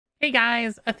Hey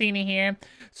guys, Athena here.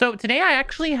 So today I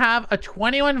actually have a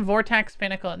 21 Vortex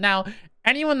Pinnacle. Now,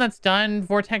 anyone that's done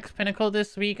Vortex Pinnacle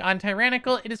this week on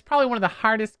Tyrannical, it is probably one of the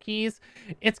hardest keys.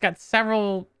 It's got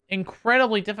several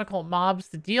incredibly difficult mobs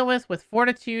to deal with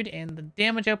Fortitude and the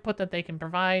damage output that they can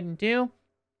provide and do.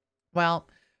 Well,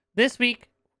 this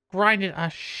week, grinded a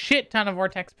shit ton of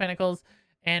Vortex Pinnacles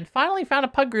and finally found a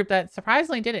pug group that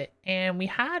surprisingly did it. And we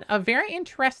had a very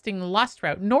interesting lust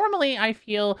route. Normally, I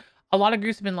feel a lot of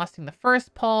groups have been lusting the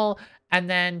first pull and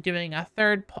then doing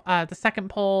the second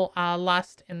pull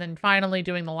lust, and then finally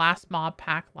doing the last mob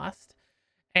pack lust.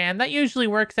 And that usually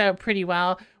works out pretty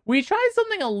well. We tried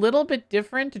something a little bit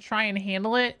different to try and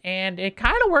handle it, and it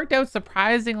kind of worked out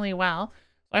surprisingly well.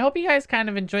 So I hope you guys kind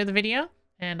of enjoy the video,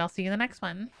 and I'll see you in the next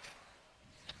one.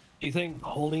 Do you think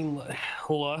holding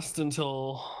lust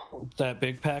until that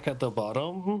big pack at the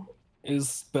bottom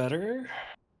is better?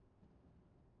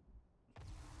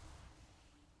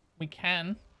 We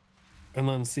can. And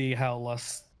then see how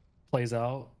lust plays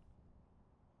out?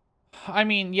 I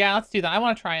mean, yeah, let's do that. I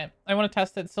want to try it. I want to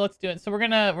test it, so let's do it. So we're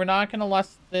not gonna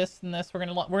lust this and this. We're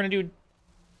gonna do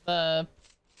the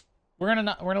we're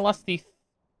gonna lust the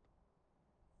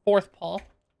fourth pull.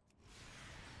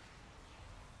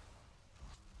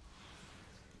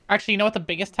 Actually, you know what the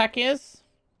biggest tech is?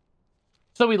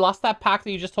 So we lost that pack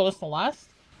that you just told us to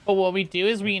lust, but what we do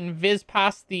is we invis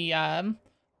past the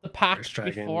packs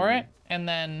before it, and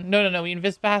then no, we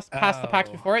invis past the packs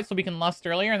before it, so we can lust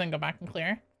earlier and then go back and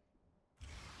clear.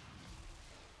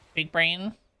 Big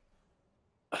brain.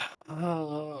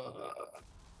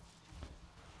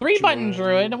 3-button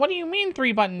druid. What do you mean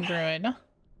 3-button druid?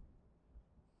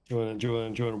 Do you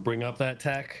want to bring up that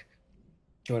tech?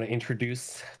 Do you want to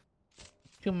introduce?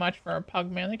 Too much for a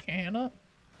pug man. They can't handle it.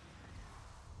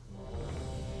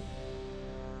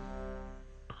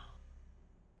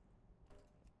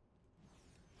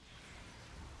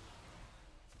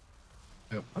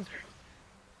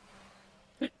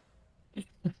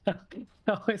 I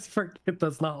always forget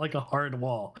that's not like a hard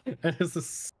wall. And it's a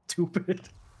stupid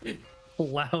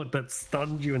cloud that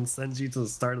stuns you and sends you to the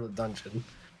start of the dungeon.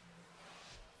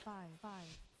 5,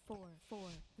 4, 4,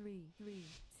 3, 3,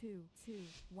 2, 2,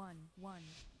 1, 1.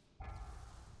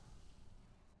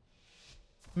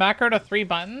 Macro to 3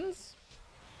 buttons?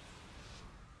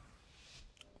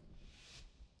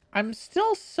 I'm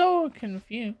still so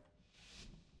confused.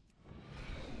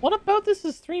 What about this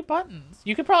is 3 buttons?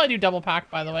 You could probably do double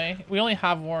pack, by the way. We only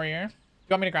have warrior. Do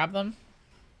you want me to grab them?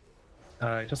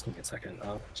 Just give me a second.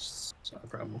 Just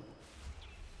grab them.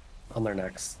 On their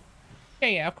necks.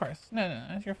 Yeah, of course.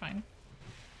 No, you're fine.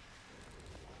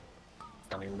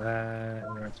 Stunning that,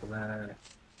 interrupt with that.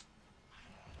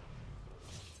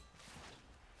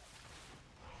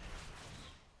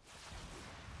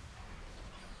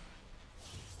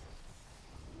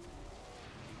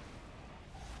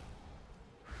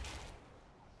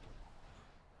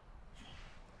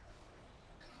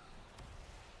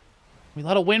 We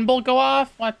let a wind bolt go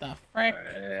off? What the frick?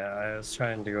 Yeah, I was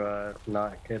trying to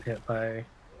not get hit by...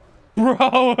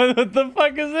 Bro, what the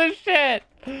fuck is this shit?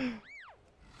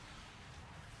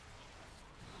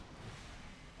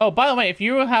 Oh, by the way, if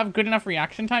you have good enough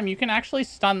reaction time, you can actually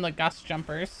stun the gust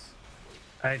jumpers.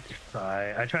 I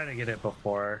try to get it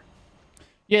before.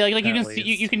 Yeah, like you can see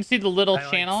you can see the little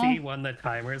channel. I see when the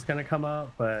timer is gonna come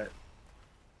up, but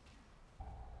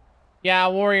yeah,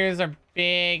 warriors are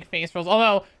big face rolls.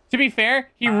 Although to be fair,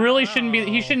 he really shouldn't be.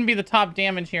 He shouldn't be the top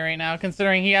damage here right now,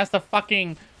 considering he has to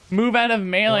fucking move out of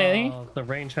melee. Well, the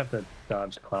range have to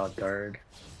dodge Cloud Guard.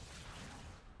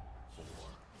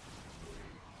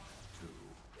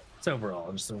 It's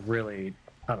overall just a really,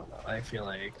 I don't know. I feel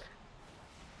like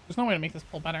there's no way to make this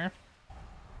pull better.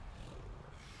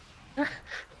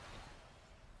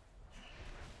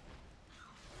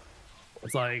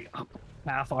 It's like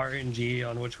half RNG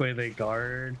on which way they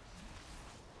guard.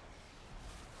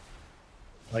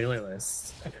 Like, look at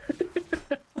this.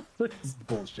 This is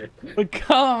bullshit. But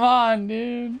come on,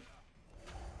 dude.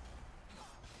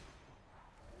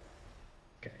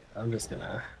 Okay, I'm just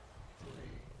gonna...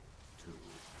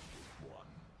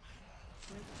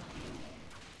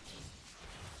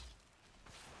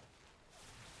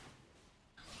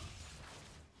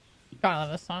 Gotta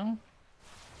love this song.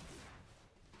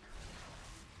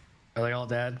 Are they all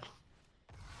dead?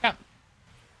 Yep.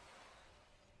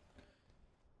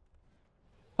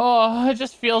 Oh, it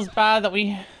just feels bad that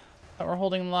we're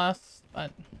holding less, but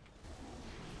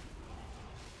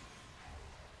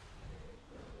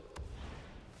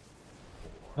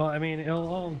Well, I mean, it'll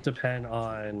all depend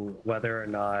on whether or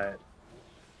not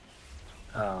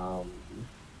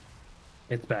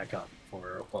it's back up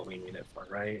for what we need it for,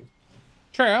 right?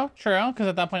 true. True, because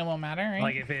at that point it won't matter, right?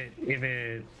 Like if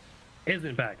it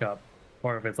isn't back up,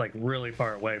 or if it's like really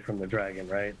far away from the dragon,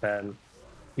 right? Then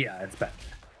yeah, it's back.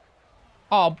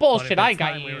 Oh But bullshit! if I it's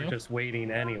got time you. We were just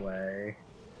waiting anyway.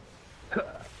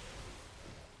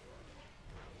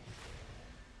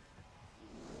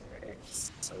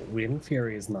 So Wind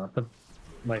Fury is not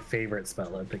my favorite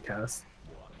spell to cast.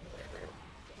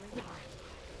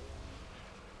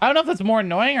 I don't know if that's more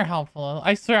annoying or helpful.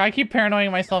 I swear, I keep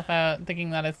paranoiding myself out, thinking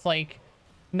that it's like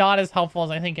not as helpful as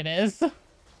I think it is, and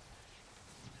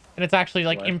it's actually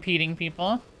like What? impeding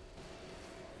people.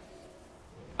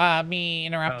 Me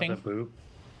interrupting. Oh, the boop.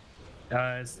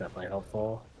 It's definitely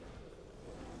helpful.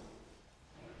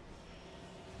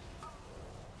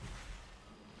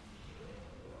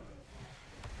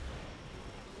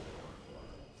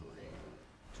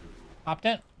 Popped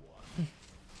it.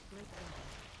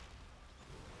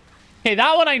 Okay,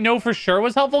 that one I know for sure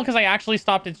was helpful because I actually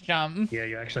stopped its jump. Yeah,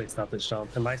 you actually stopped this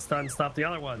jump, and my stun stopped the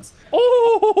other ones.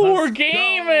 Oh, we're Let's go,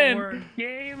 gaming. We're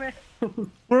gaming.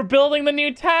 We're building the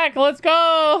new tech. Let's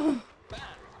go.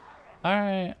 All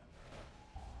right.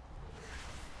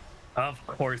 Of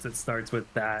course, it starts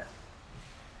with that.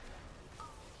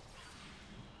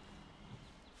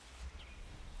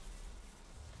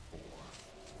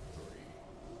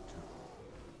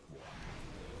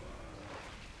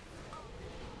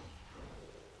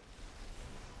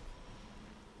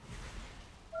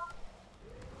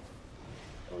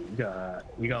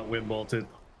 You got wind bolted.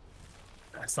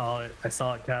 I saw it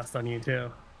cast on you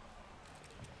too.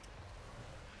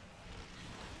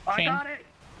 Shame. I got it.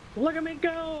 Look at me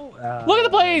go. Look at the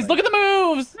plays. Look at the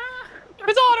moves.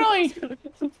 It's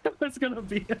orderly. It's gonna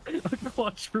be a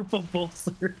quadruple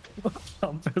bolster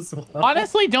jump as well.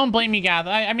 Honestly, don't blame me, Gath.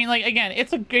 I mean, like, again,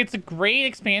 it's a great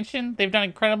expansion. They've done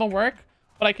incredible work,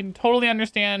 but I can totally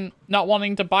understand not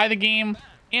wanting to buy the game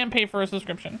and pay for a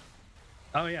subscription.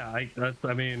 Oh yeah,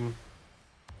 I mean,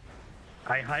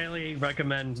 I highly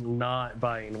recommend not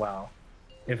buying WoW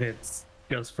if it's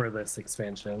just for this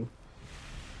expansion.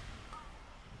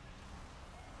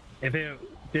 If it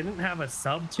didn't have a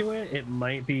sub to it, it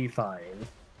might be fine.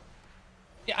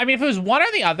 Yeah, I mean, if it was one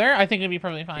or the other, I think it'd be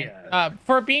perfectly fine. Yeah.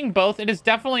 For it being both, it is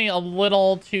definitely a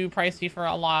little too pricey for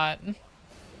a lot.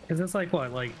 Because it's like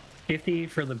what, like 50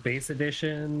 for the base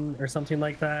edition or something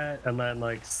like that, and then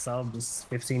like subs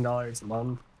 $15 a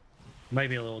month. Might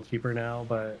be a little cheaper now,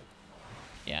 but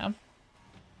Yeah.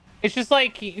 It's just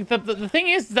like the thing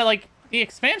is that like the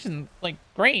expansion, like,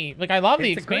 great. Like, I love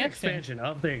the it's a great expansion. expansion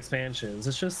of the expansions.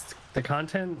 It's just the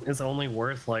content is only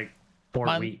worth like 4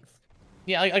 Month. weeks.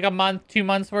 Yeah, like a month, 2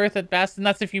 months worth at best, and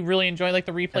that's if you really enjoy like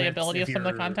the And it's replayability if of some of the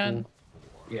you're- content.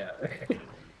 Yeah.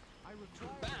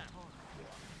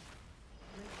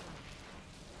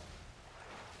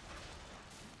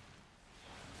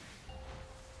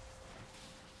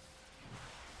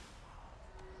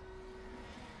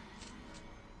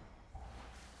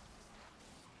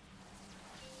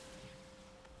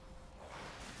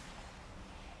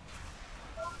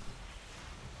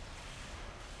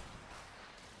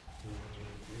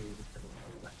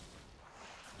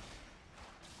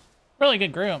 Really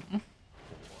good group.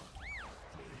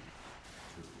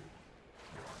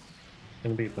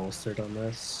 Gonna be bolstered on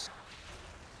this.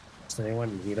 Does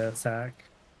anyone need a attack?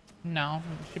 No,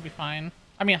 it should be fine.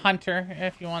 I mean, Hunter,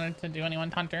 if you wanted to do anyone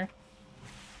Hunter.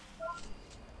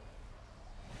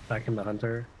 Back in the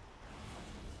hunter.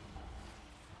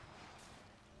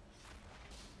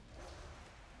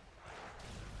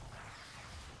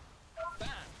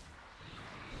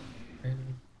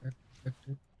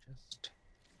 Just...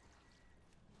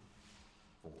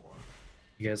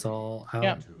 You guys all out?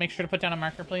 Yeah, make sure to put down a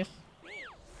marker, please.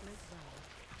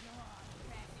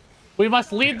 We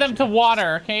must lead them to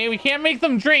water, okay? We can't make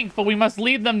them drink, but we must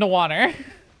lead them to water.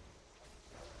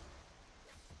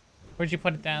 Where'd you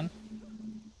put it down?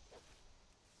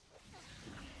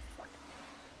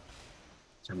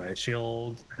 Did my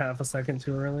shield half a second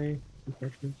too early?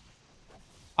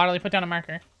 Audibly put down a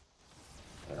marker.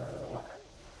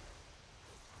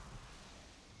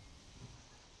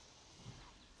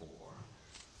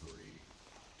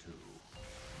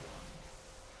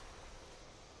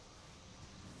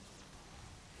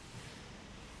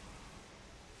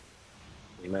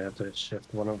 You might have to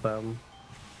shift one of them.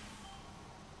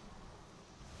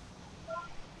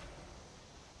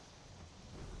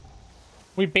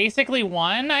 We basically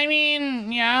won. I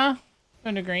mean, yeah, to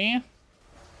a degree.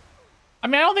 I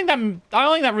mean, I don't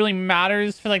think that really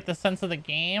matters for like the sense of the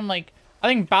game. Like, I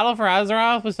think Battle for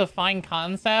Azeroth was a fine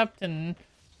concept, and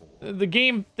the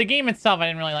game itself I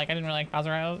didn't really like. I didn't really like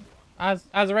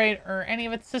Azerite or any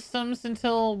of its systems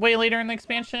until way later in the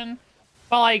expansion.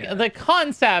 But like Yeah. the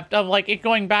concept of like it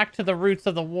going back to the roots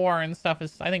of the war and stuff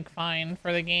is, I think, fine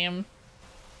for the game.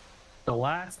 The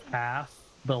last half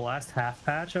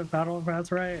patch of Battle of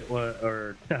Azerite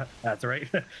or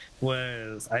Azerite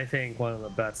was, I think, one of the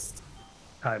best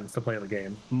times to play the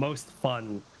game. Most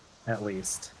fun, at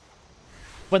least.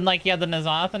 When like you had the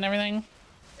Nazoth and everything.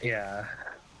 Yeah.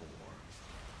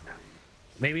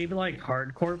 Maybe like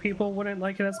hardcore people wouldn't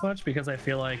like it as much because I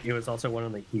feel like it was also one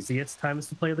of the easiest times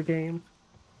to play the game.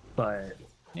 But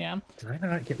Yeah. did I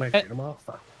not get my freedom off?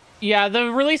 Fuck. Yeah,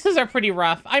 the releases are pretty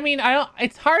rough. I mean, I don't.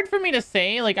 It's hard for me to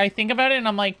say. Like, I think about it and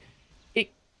I'm like,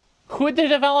 could the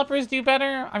developers do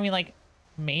better? I mean, like,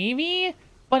 maybe,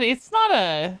 but it's not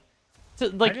a.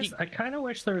 Like, I kind of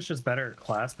wish there was just better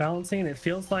class balancing. It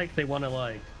feels like they want to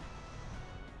like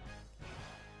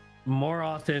more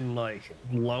often like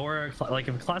lower, like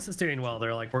if a class is doing well,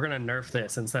 they're like, we're gonna nerf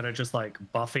this instead of just like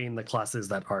buffing the classes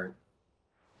that aren't.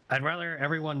 I'd rather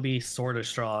everyone be sort of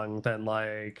strong than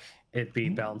like it be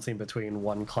bouncing between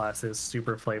one class's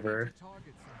super flavor.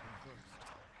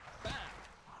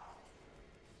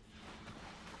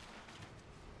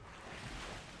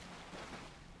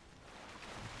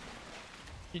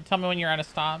 you tell me when you're out of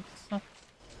stops.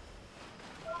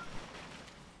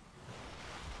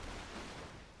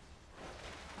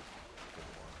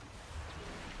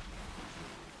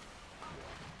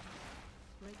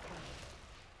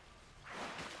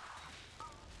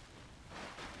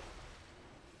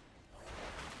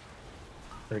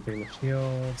 They're getting the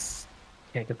shields.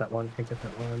 Can't get that one. Can't get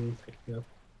that one. Thank you.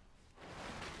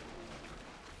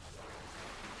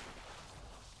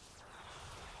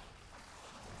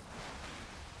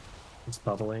 It's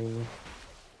bubbling.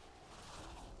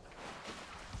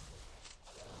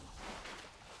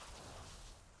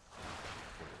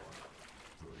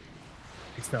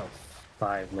 It's still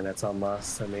 5 minutes on less,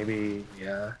 so maybe,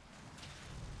 yeah.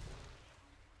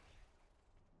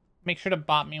 Make sure to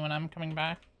bot me when I'm coming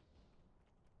back.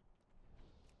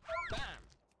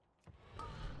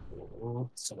 Ooh,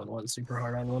 someone went super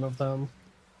hard on one of them.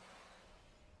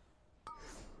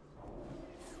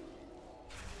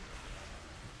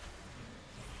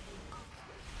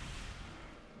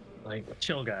 Like,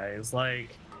 chill, guys.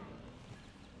 Like,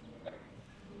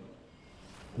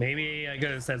 maybe I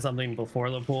could have said something before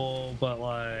the pool, but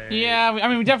like, Yeah, I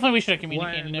mean, we should have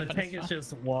communicated when it. the But tank is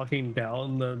just walking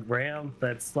down the ramp,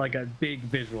 that's like a big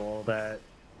visual that.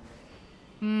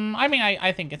 I mean,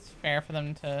 I think it's fair for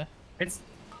them to. It's.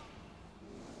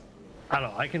 I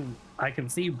don't know. I can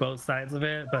see both sides of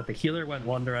it, but the healer went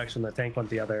one direction, the tank went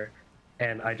the other,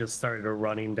 and I just started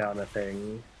running down a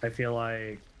thing. I feel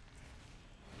like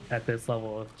at this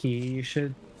level of key, you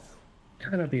should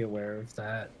kind of be aware of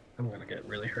that. I'm gonna get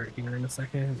really hurt here in a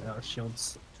second.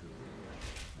 Shields.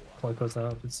 Cloak goes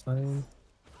up. It's fine.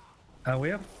 We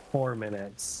have 4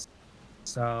 minutes,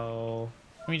 so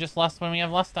We just lost when we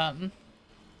have less up.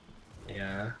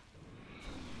 yeah.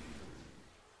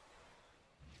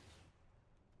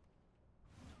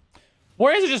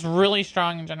 Warriors are just really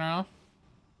strong in general.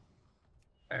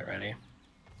 All right, ready.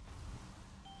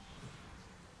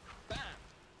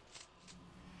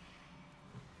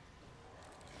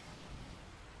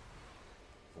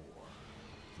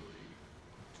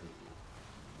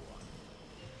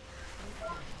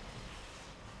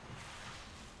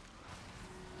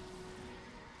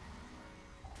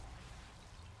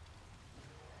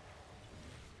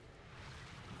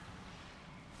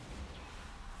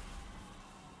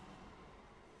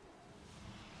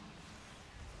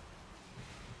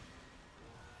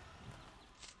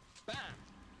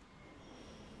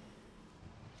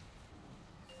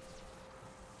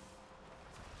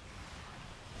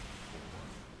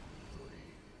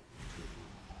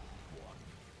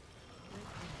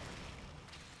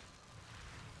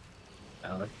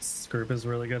 This group is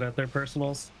really good at their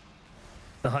personals.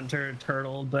 The hunter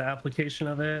turtled the application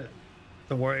of it.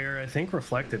 The warrior, I think,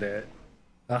 reflected it.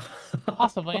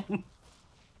 Possibly.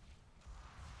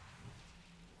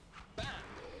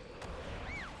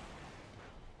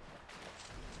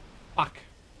 Fuck.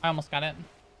 I almost got it.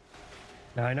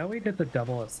 Now I know we did the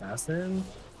double assassin.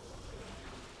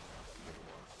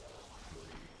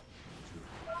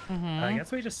 I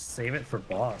guess we just save it for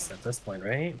boss at this point,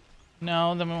 right?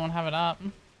 No, then we won't have it up.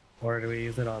 Or do we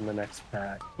use it on the next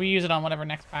pack? We use it on whatever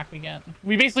next pack we get.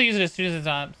 We basically use it as soon as it's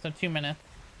up, so 2 minutes.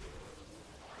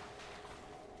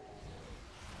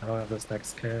 I don't have this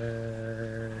next kick.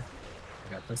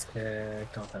 I got this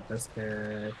kick. Don't have this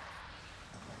kick.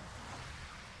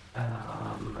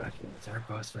 Okay, they're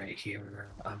both right here.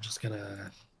 I'm just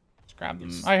gonna Just grab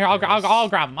them. I'll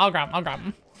grab them. I'll grab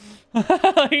them.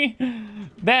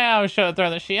 There, I'll throw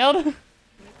the shield.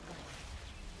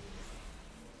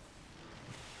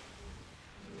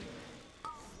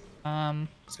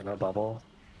 It's gonna bubble.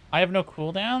 I have no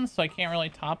cooldown, so I can't really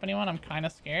top anyone. I'm kind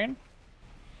of scared.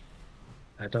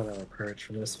 I don't have a perch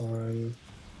for this one.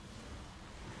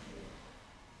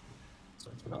 So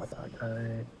it's not that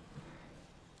guy.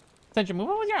 Did you move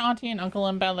on with your auntie and uncle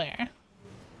in Bel Air?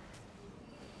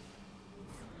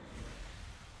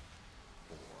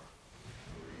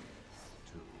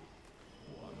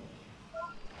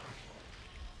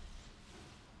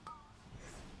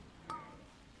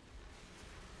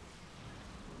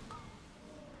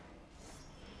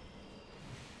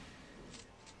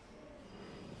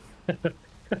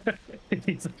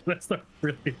 These are gonna start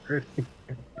really hurting.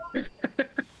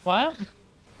 What?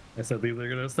 I said these are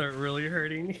gonna start really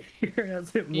hurting here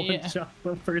as it one shot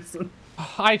one person.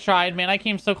 I tried, man. I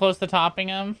came so close to topping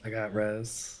him. I got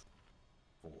res.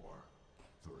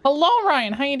 Hello,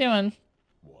 Ryan. How you doing?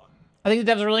 I think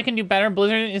the devs really can do better.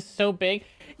 Blizzard is so big.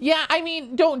 Yeah, I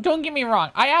mean, don't get me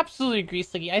wrong. I absolutely agree,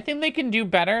 Sliggy. I think they can do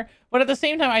better, but at the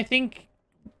same time, I think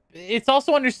it's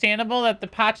also understandable that the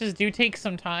patches do take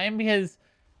some time because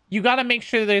you got to make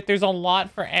sure that there's a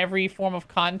lot for every form of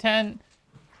content.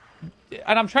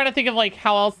 And I'm trying to think of like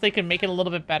how else they can make it a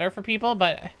little bit better for people,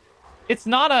 but it's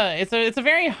not it's a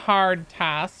very hard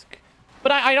task.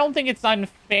 But I don't think it's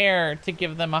unfair to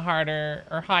give them a harder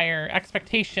or higher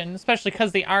expectation, especially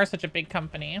because they are such a big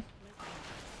company.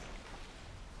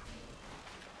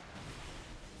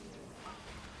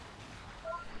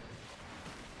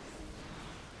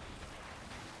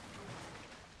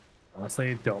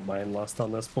 Honestly, don't mind Lust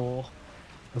on this pool.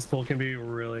 This pool can be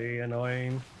really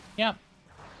annoying. Yep.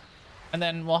 And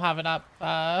then we'll have it up,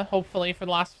 hopefully, for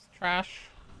the last trash.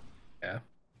 Yeah.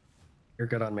 You're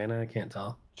good on mana, I can't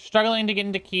tell. Struggling to get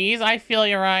into keys. I feel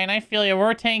you, Ryan. I feel you.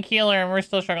 We're tank healer, and we're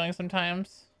still struggling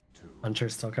sometimes.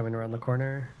 Hunter's still coming around the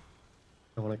corner.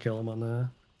 I want to kill him on the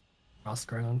cross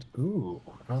ground. Ooh,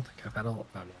 I don't think I don't know.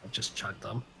 I just chugged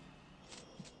them.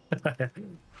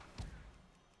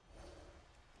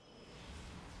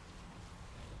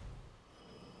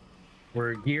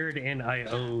 We're geared and I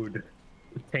owed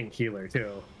tank healer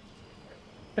too.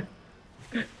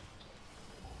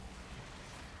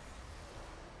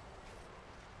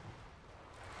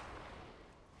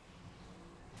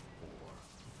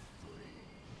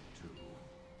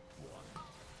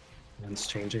 It's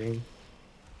changing.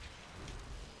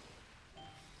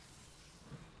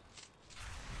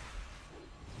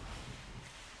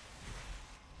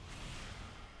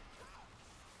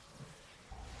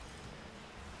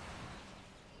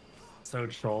 So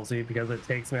trollsy because it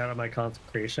takes me out of my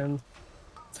concentration.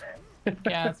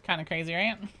 Yeah, it's kind of crazy,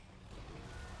 right?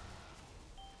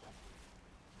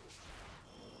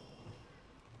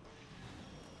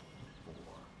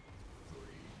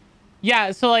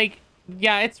 Yeah, so like,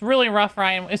 yeah, it's really rough,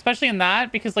 Ryan, especially in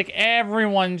that, because like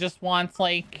everyone just wants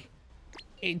like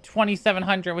a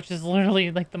 2700, which is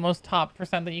literally like the most top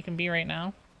percent that you can be right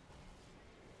now.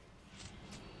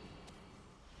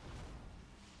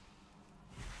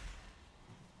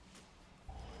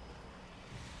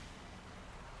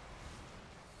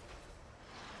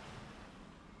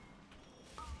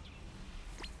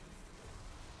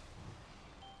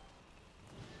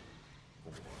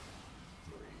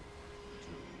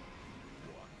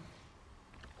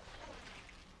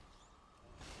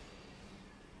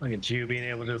 Look at you being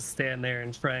able to just stand there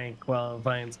and frank while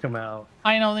vines come out.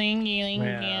 I know, thank you,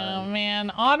 man.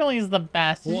 Audley's the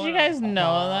best. Did you guys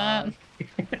know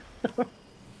that?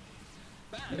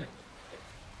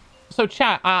 So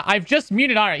chat, I've just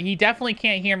muted Audley. He definitely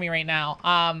can't hear me right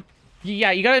now.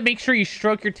 Yeah, you gotta make sure you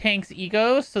stroke your tank's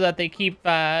ego so that they keep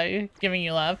giving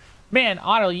you love. Man,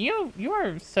 Audley, you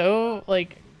are so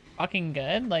like fucking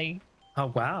good. Like,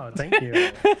 oh wow, thank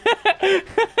you.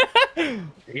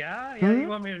 Yeah, you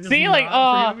want me to just see, like,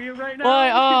 oh, you right now?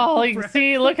 like, oh, like,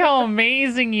 see, look how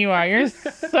amazing you are. You're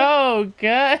so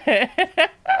good.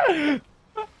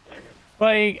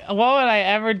 Like, what would I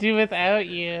ever do without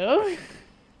you?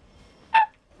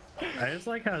 I just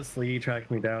like how Slee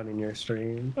tracked me down in your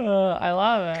stream. I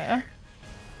love it.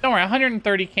 Don't worry,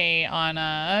 130k on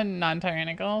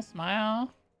non-tyrannical.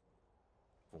 Smile.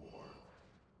 4,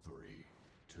 3,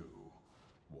 2,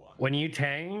 1. When you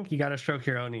tank, you gotta stroke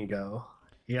your own ego.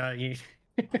 Yeah, you...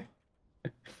 Yeah,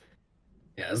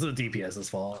 this is the DPS's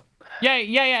fault. Yeah,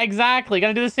 exactly. You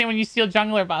gotta do the same when you steal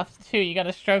jungler buffs too. You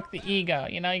gotta stroke the ego.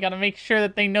 You know, you gotta make sure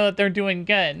that they know that they're doing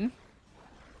good.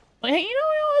 Like, hey,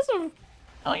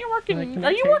 oh, you're working.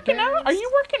 Are you working out? Are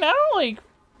you working out? Like,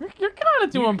 you're kind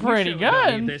of doing pretty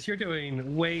good. This. You're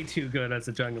doing way too good as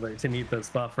a jungler to need this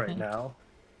buff right now.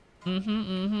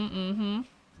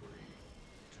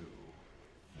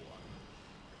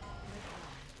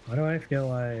 Why do I feel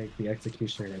like the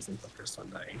Executioner isn't the first one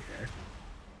dying here?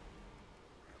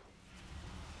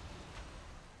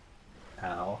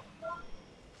 Ow.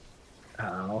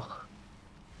 Ow.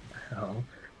 Ow.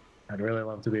 I'd really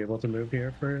love to be able to move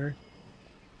here for...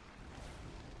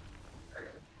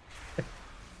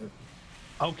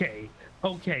 Okay.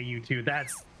 Okay, you two.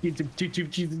 That's... You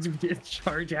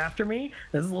charge after me?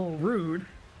 That's a little rude.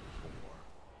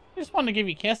 I just wanted to give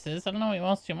you kisses. I don't know what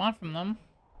else you want from them.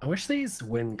 I wish these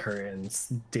wind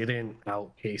currents didn't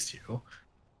outpace you.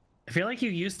 I feel like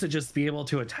you used to just be able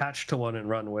to attach to one and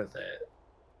run with it.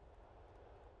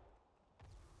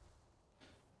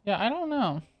 Yeah, I don't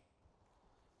know.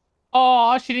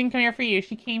 Oh, she didn't come here for you.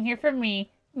 She came here for me.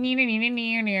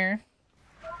 Near.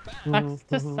 Sucks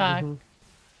to suck.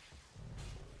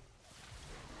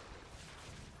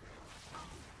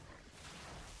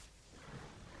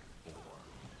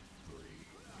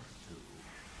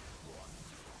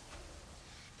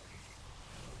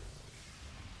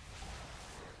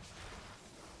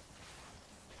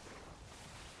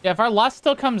 Yeah, if our lust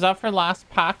still comes up for last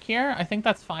pack here, I think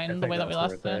that's fine the way that we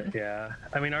lost it. Yeah.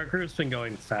 I mean, our group's been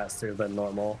going faster than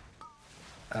normal.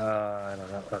 I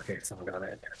don't know. Okay, someone got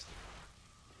it.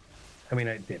 I mean,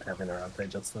 I did have interrupt. I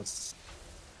just was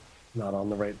not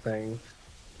on the right thing.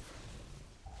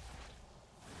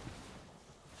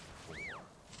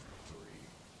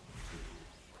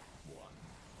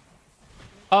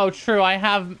 Oh, true. I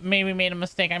have maybe made a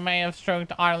mistake. I may have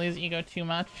stroked Arlie's ego too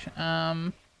much.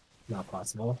 Not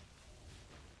possible.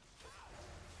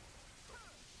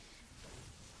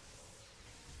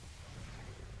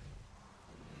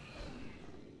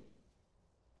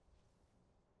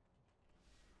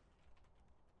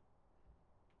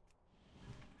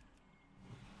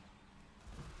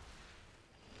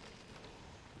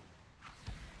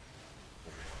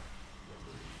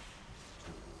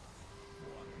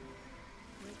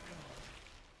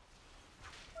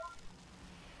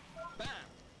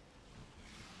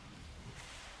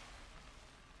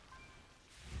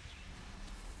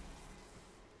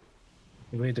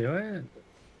 Did we do it?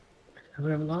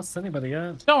 We haven't lost anybody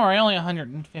yet. Don't worry, only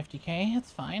 150k. It's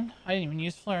fine. I didn't even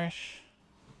use Flourish.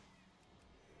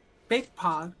 Big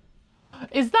Paw.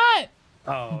 Is that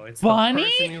Oh, it's Bunny? the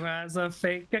person who has a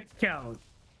fake account.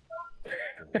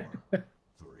 4, 3,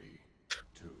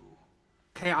 2.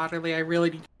 Okay, Otterly, I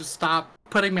really need you to stop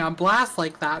putting me on blast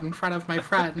like that in front of my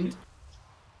friend.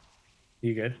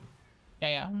 You good?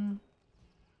 Yeah.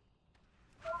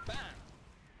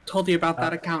 Told you about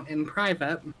that account in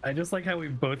private. I just like how we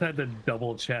both had to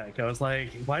double check. I was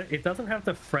like, why? It doesn't have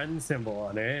the friend symbol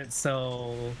on it,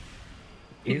 so...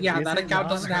 Yeah, that account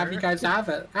doesn't have you guys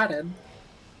added.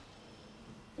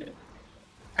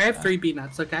 I have 3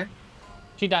 B-nuts, okay?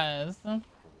 She does.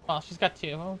 Well, she's got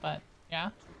 2, but yeah.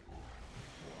 At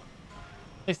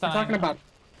least We're talking about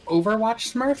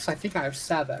Overwatch Smurfs? I think I have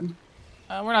 7.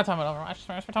 We're not talking about Overwatch.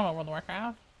 We're talking about World of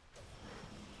Warcraft.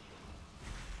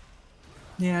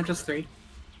 Yeah, just 3.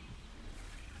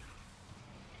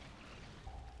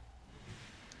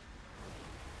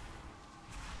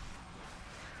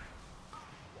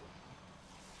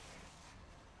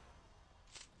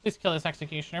 Please kill this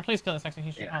executioner. Please kill this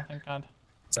executioner. Yeah. Oh, thank God.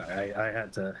 Sorry, I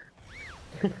had to...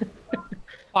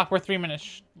 Fuck, we're 3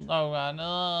 minutes. Oh, God.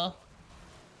 No.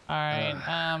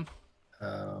 Alright,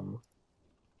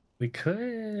 we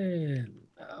could...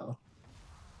 No.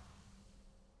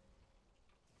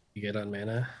 You good on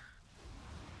mana?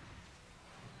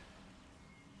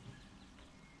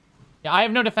 Yeah, I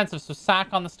have no defensive, so sack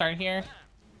on the start here.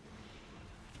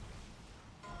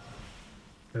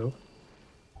 No.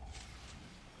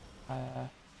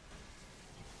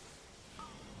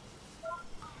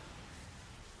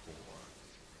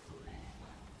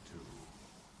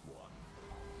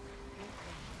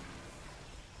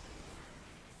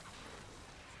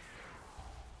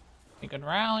 A good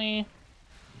rally.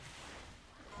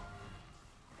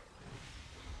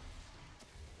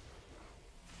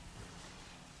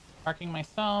 Parking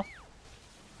myself.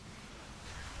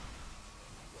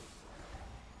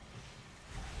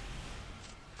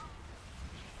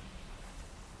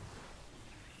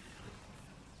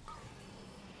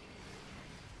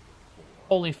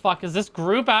 Holy fuck, is this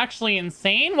group actually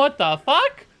insane? What the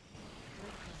fuck?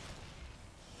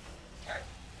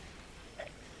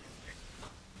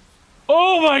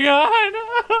 Oh my god!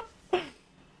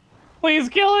 Please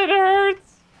kill it, hurts!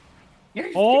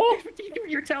 Oh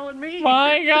You're telling me?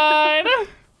 my god!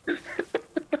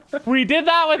 We did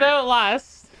that without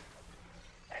lust.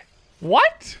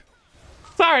 What?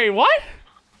 Sorry, what?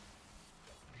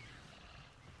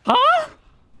 Huh?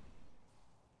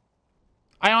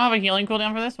 I don't have a healing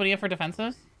cooldown for this. What do you have for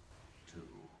defensives? 2,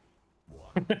 1.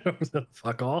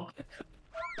 Fuck all.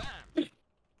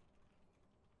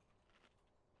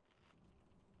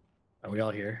 Are we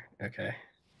all here? Okay.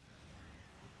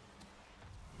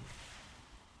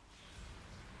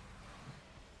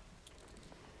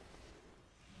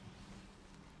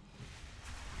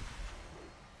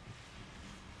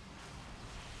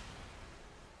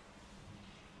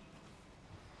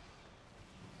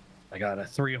 I got a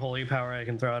 3 holy power. I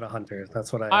can throw out a hunter.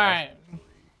 That's what I All have. right.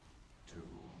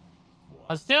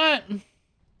 Let's do it.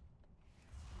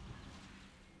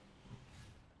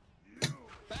 Can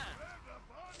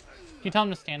you tell him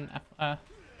to stand?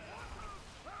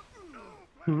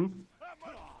 Hmm?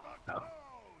 Oh.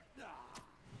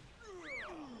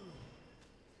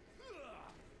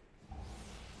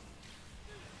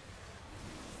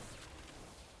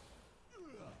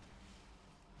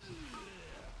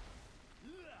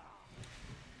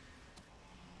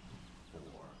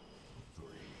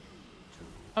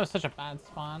 That was such a bad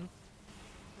spawn.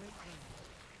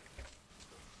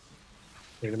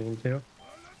 You're gonna need to?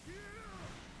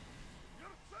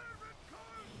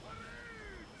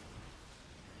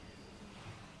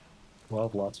 Well,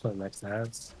 I've lost my next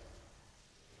ads.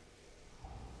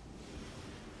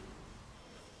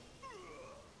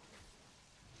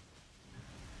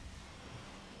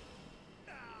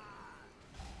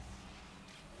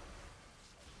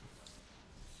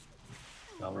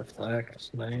 I'll reflect.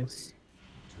 Nice.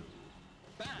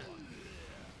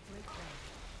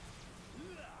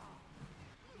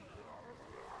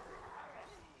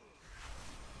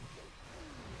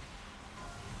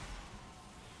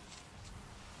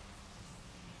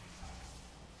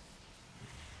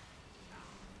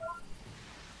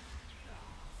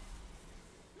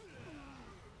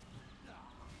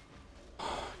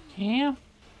 Yeah.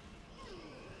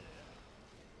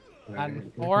 Alright,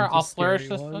 Or I'll flourish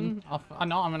scary this one.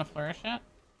 No, I'm gonna flourish it.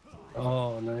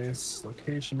 Oh, nice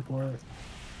location for it.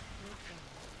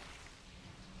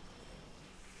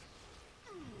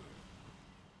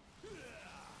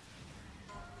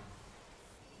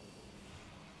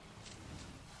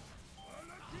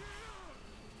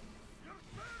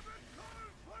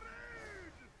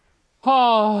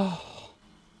 Oh.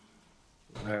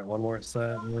 Alright, one more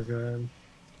set and we're good.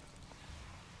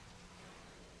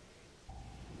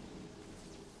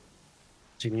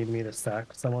 Do you need me to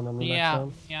stack someone on the next Yeah.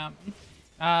 one?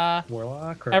 Yeah.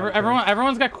 Warlock or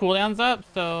Everyone's got cooldowns up,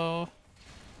 so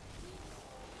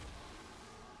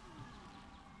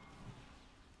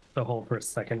the hold for a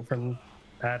second from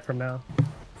ad from now?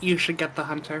 You should get the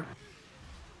hunter.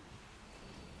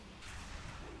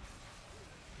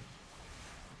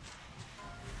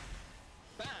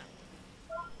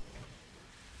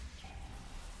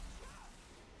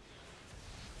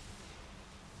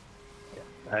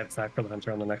 I have stack for the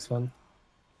hunter on the next one.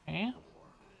 okay.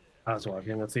 I was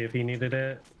walking to see if he needed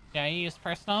it. Yeah, you use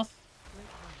personals.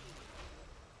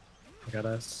 I got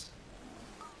us.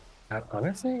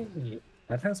 Honestly,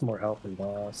 that has more health than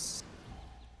boss.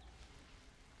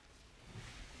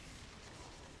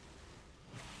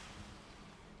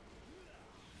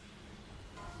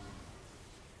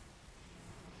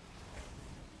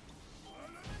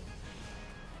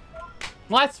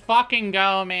 Let's fucking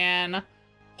go, man.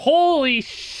 Holy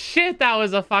shit, that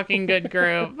was a fucking good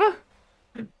group.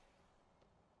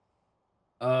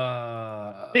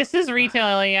 This is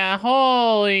retail, yeah.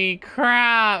 Holy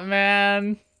crap,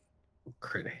 man.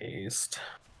 Crit haste.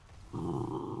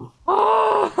 Oh,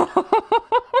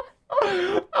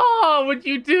 what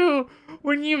you do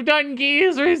when you've done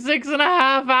geese for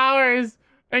 6.5 hours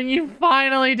and you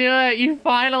finally do it. You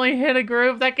finally hit a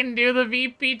group that can do the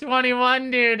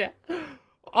VP21, dude.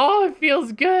 Oh, it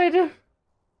feels good.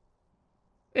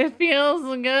 It feels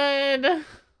good.